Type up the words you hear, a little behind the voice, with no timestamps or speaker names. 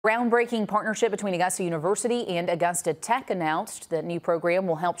Groundbreaking partnership between Augusta University and Augusta Tech announced that new program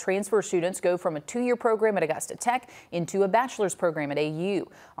will help transfer students go from a two-year program at Augusta Tech into a bachelor's program at AU.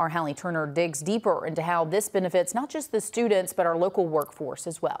 Our Hallie Turner digs deeper into how this benefits not just the students, but our local workforce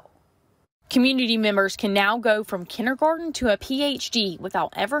as well. Community members can now go from kindergarten to a PhD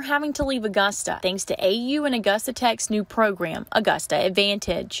without ever having to leave Augusta, thanks to AU and Augusta Tech's new program, Augusta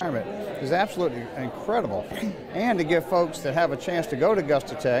Advantage. It's absolutely incredible. And to give folks that have a chance to go to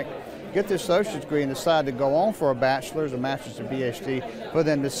Augusta Tech, get their associate's degree and decide to go on for a bachelor's, a master's, or PhD, for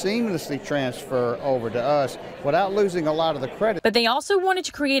them to seamlessly transfer over to us without losing a lot of the credit. But they also wanted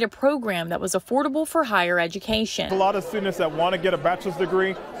to create a program that was affordable for higher education. A lot of students that want to get a bachelor's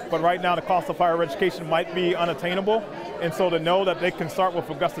degree, but right now the cost of higher education might be unattainable. And so to know that they can start with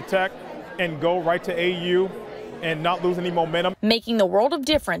Augusta Tech and go right to AU and not lose any momentum. Making the world of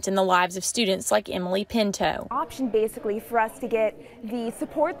difference in the lives of students like Emily Pinto. Option basically for us to get the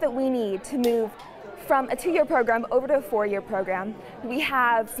support that we need to move from a two-year program over to a four-year program. We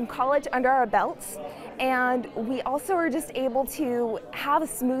have some college under our belts, and we also are just able to have a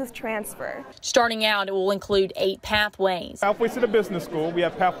smooth transfer. Starting out, it will include 8 pathways. Pathways to the business school, we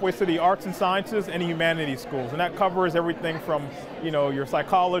have pathways to the arts and sciences and the humanities schools, and that covers everything from, your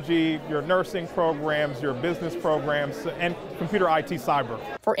psychology, your nursing programs, your business programs, and computer IT cyber.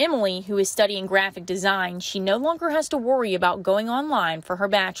 For Emily, who is studying graphic design, she no longer has to worry about going online for her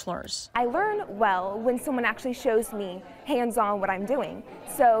bachelor's. I learn well when someone actually shows me hands-on what I'm doing.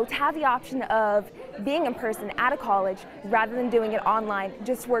 So to have the option of being in person at a college rather than doing it online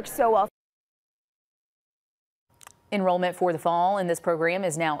just works so well. Enrollment for the fall in this program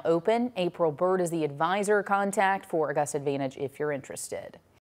is now open. April Bird is the advisor contact for Augusta Advantage if you're interested.